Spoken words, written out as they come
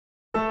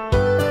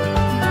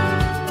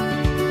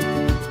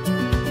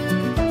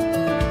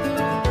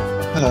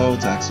Hello,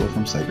 it's Axel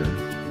from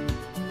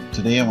SEGGER.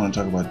 Today I want to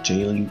talk about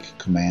JLink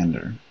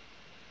Commander.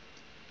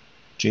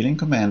 JLink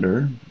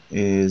Commander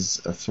is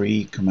a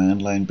free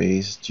command line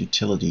based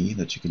utility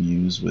that you can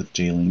use with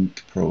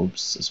JLink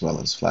probes as well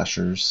as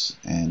flashers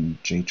and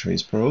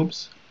JTrace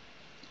probes.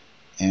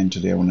 And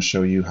today I want to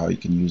show you how you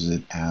can use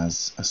it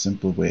as a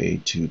simple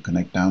way to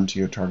connect down to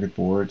your target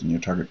board and your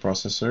target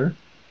processor.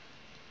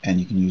 And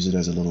you can use it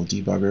as a little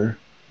debugger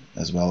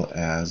as well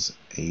as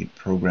a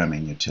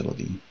programming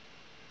utility.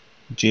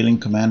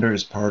 JLink Commander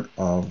is part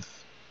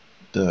of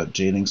the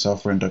JLink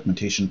software and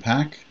documentation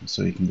pack,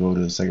 so you can go to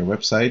the SEGGER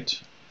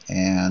website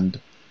and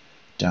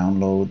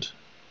download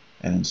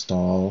and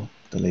install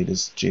the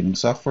latest JLink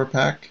software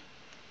pack.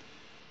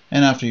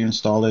 And after you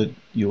install it,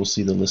 you will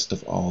see the list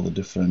of all the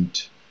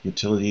different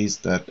utilities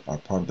that are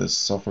part of this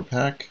software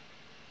pack.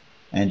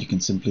 And you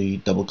can simply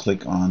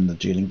double-click on the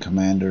JLink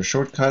Commander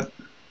shortcut,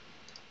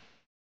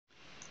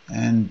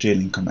 and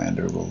JLink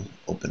Commander will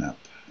open up.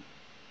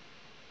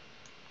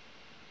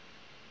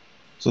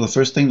 So the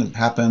first thing that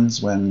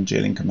happens when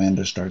JLink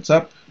Commander starts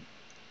up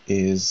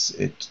is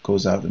it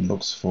goes out and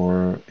looks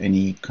for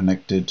any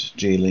connected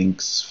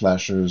JLinks,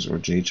 flashers, or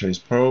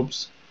JTrace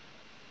probes.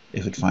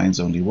 If it finds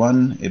only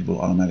one, it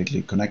will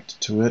automatically connect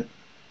to it.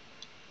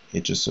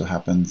 It just so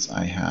happens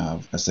I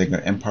have a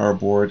SEGGER Empower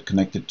board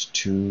connected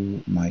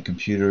to my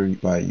computer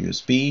via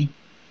USB,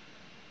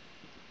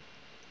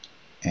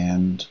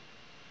 and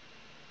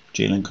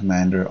JLink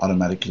Commander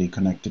automatically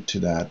connected to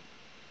that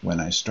when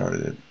I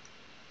started it.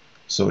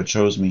 So it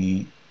shows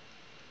me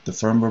the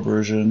firmware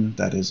version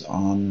that is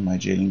on my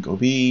JLink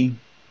OB,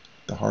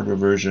 the hardware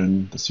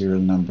version, the serial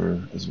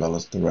number, as well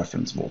as the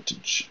reference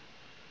voltage.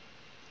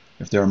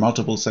 If there are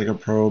multiple SEGGER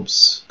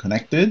probes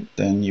connected,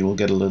 then you will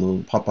get a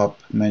little pop-up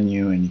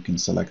menu and you can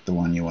select the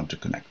one you want to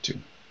connect to.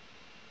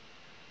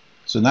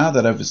 So now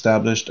that I've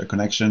established a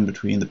connection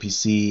between the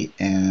PC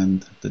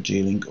and the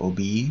JLink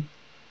OB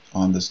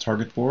on this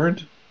target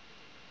board,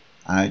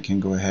 I can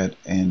go ahead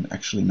and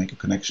actually make a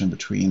connection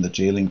between the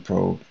JLink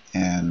probe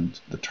and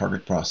the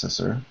target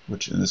processor,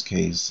 which in this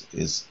case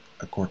is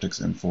a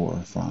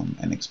Cortex-M4 from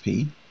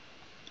NXP.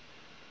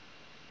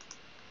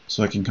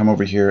 So I can come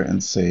over here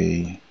and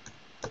say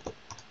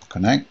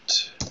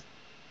connect,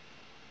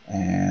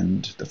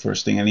 and the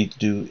first thing I need to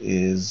do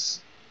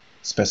is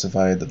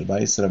specify the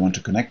device that I want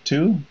to connect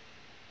to.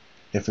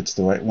 If it's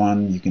the right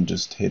one, you can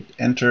just hit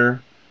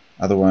enter.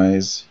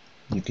 Otherwise,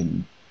 you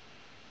can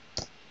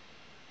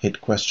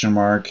hit question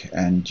mark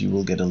and you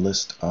will get a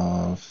list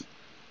of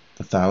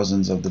the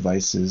thousands of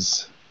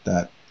devices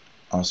that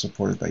are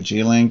supported by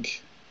JLink,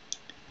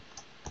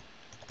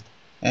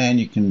 and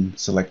you can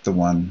select the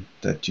one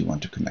that you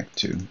want to connect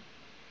to.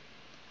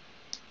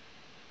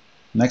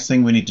 Next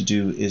thing we need to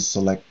do is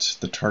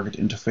select the target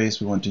interface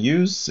we want to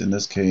use. In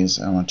this case,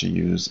 I want to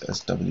use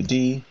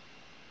SWD,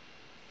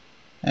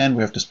 and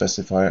we have to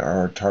specify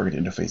our target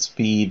interface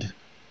speed,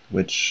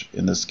 which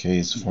in this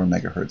case 4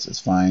 MHz is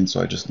fine,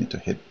 so I just need to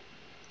hit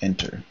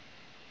enter.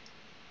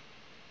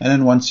 And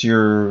then once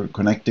you're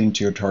connecting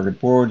to your target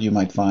board, you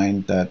might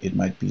find that it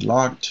might be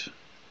locked.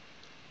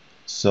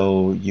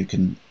 So you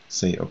can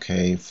say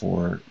OK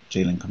for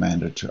JLink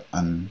Commander to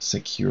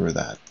unsecure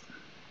that.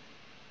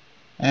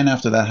 And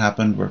after that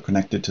happened, we're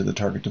connected to the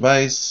target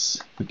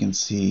device. We can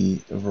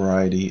see a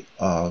variety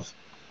of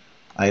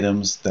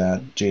items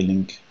that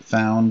JLink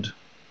found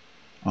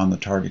on the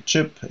target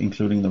chip,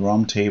 including the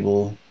ROM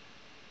table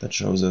that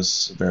shows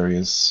us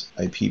various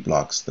IP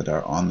blocks that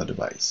are on the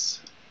device.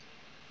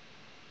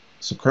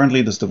 So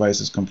currently this device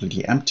is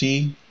completely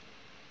empty.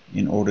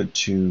 In order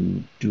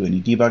to do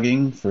any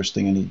debugging, first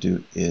thing I need to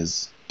do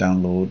is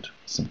download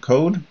some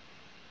code.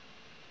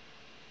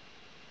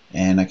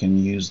 And I can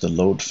use the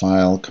load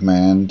file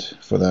command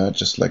for that,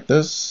 just like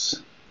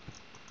this.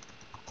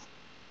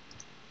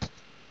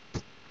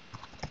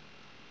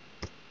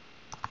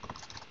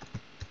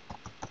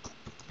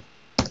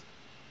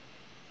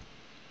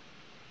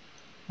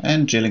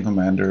 And JLink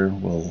Commander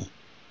will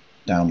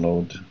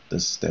download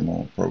this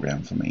demo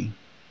program for me.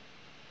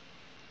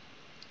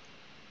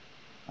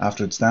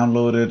 After it's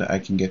downloaded, I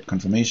can get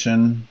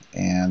confirmation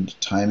and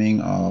timing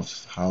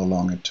of how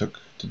long it took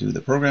to do the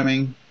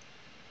programming,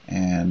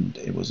 and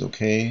it was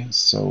okay.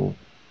 So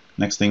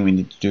next thing we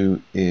need to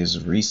do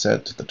is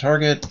reset the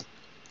target,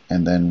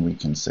 and then we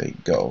can say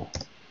go.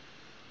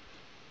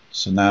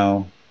 So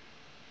now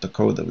the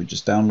code that we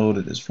just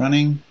downloaded is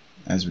running,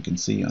 as we can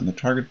see on the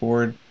target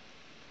board,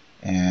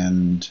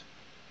 and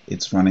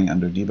it's running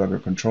under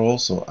debugger control,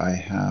 so I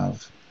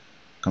have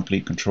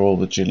complete control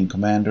with JLink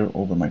Commander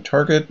over my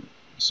target.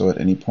 So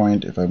at any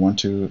point, if I want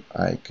to,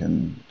 I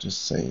can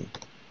just say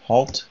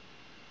halt,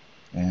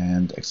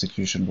 and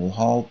execution will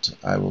halt.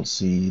 I will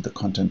see the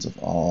contents of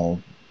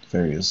all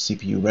various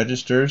CPU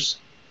registers,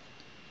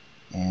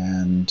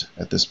 and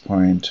at this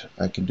point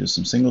I can do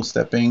some single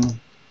stepping.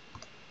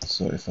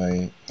 So if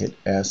I hit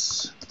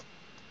S,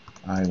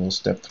 I will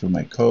step through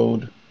my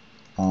code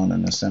on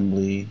an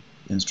assembly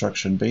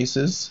instruction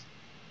basis,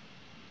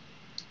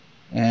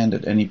 and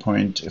at any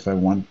point if I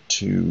want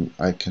to,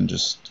 I can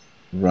just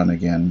run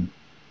again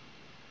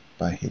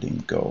by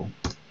hitting Go.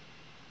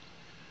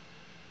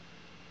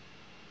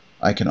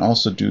 I can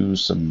also do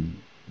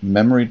some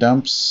memory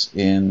dumps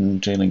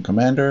in JLink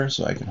Commander,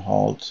 so I can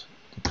halt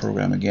the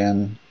program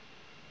again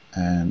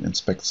and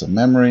inspect some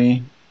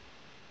memory.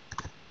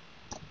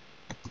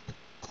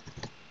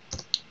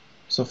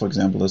 So for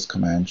example, this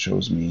command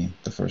shows me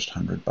the first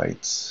 100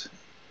 bytes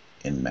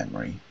in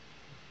memory.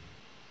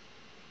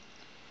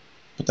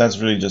 But that's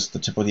really just the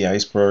tip of the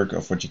iceberg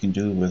of what you can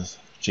do with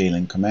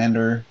JLink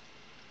Commander.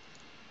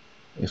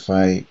 If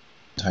I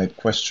type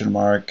question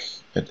mark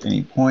at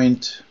any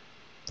point,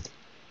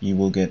 you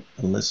will get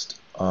a list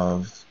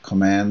of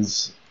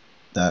commands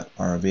that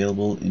are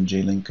available in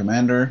JLink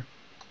Commander.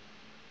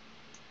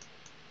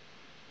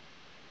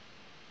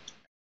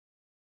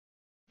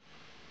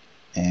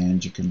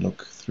 And you can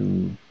look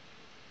through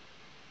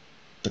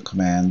the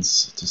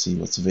commands to see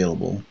what's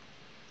available.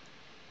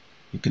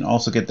 You can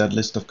also get that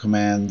list of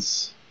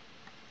commands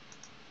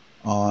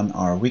on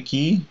our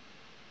wiki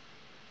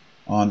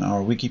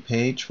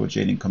page for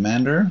JLink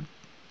Commander.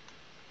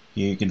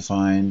 Here you can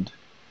find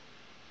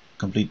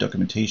complete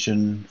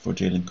documentation for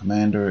JLink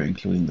Commander,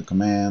 including the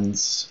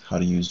commands, how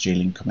to use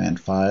JLink command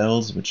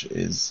files, which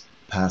is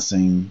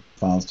passing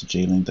files to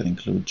JLink that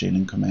include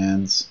JLink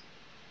commands.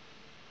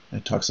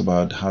 It talks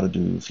about how to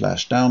do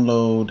flash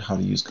download, how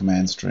to use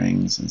command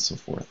strings, and so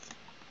forth.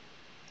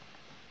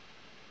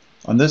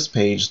 On this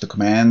page, the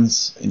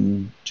commands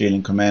in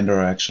JLink Commander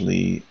are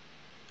actually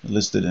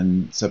listed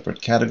in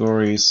separate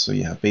categories. So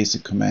you have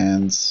basic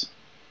commands,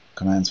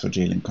 commands for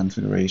JLink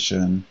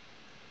configuration,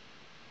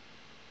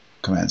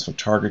 commands for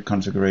target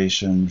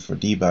configuration, for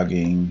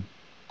debugging,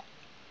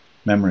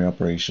 memory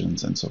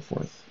operations, and so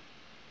forth.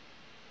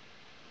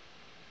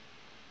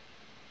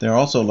 There are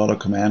also a lot of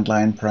command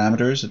line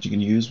parameters that you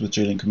can use with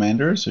JLink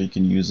Commander, so you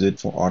can use it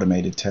for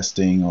automated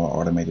testing or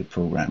automated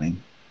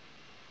programming.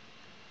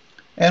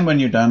 And when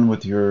you're done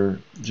with your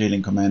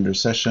JLink Commander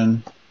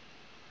session,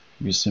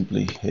 you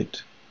simply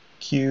hit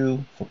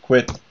Q for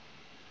quit,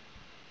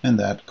 and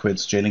that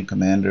quits JLink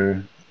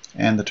Commander,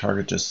 and the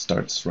target just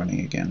starts running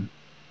again.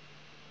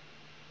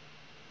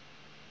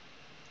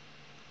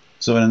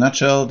 So in a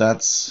nutshell,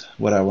 that's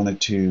what I wanted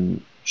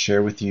to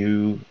share with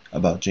you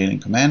about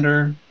JLink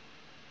Commander.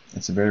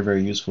 It's a very,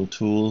 very useful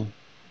tool,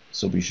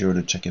 so be sure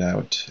to check it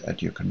out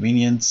at your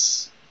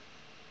convenience.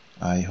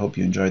 I hope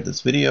you enjoyed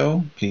this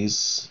video.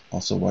 Please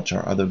also watch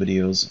our other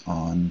videos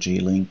on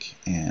JLink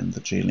and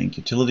the JLink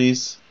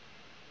utilities.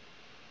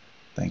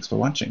 Thanks for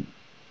watching.